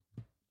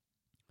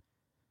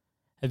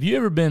Have you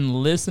ever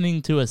been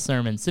listening to a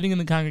sermon, sitting in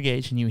the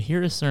congregation, you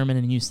hear a sermon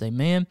and you say,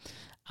 man,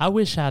 I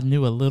wish I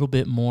knew a little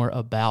bit more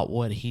about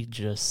what he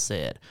just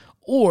said?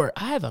 Or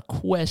I have a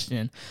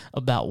question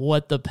about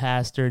what the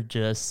pastor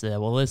just said.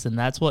 Well, listen,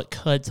 that's what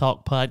Cudd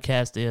Talk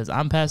Podcast is.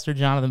 I'm Pastor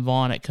Jonathan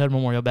Vaughn at Cudd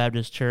Memorial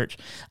Baptist Church.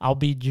 I'll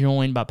be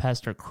joined by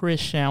Pastor Chris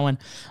Showen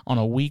on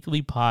a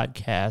weekly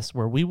podcast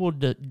where we will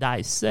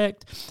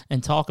dissect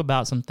and talk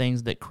about some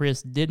things that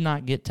Chris did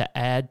not get to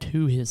add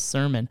to his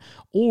sermon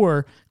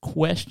or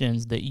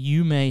questions that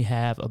you may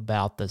have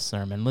about the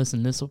sermon.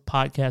 Listen, this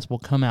podcast will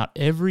come out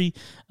every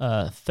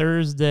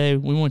Thursday.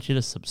 We want you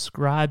to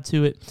subscribe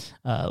to it,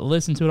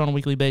 listen to it on a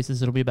weekly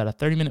basis. It'll be about a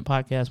 30-minute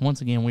podcast. Once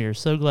again, we are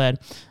so glad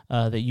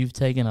that you've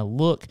taken a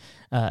look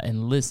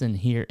and listened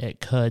here at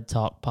Cudd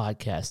Talk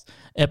Podcast.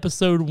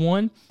 Episode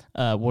 1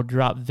 will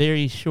drop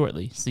very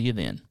shortly. See you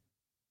then.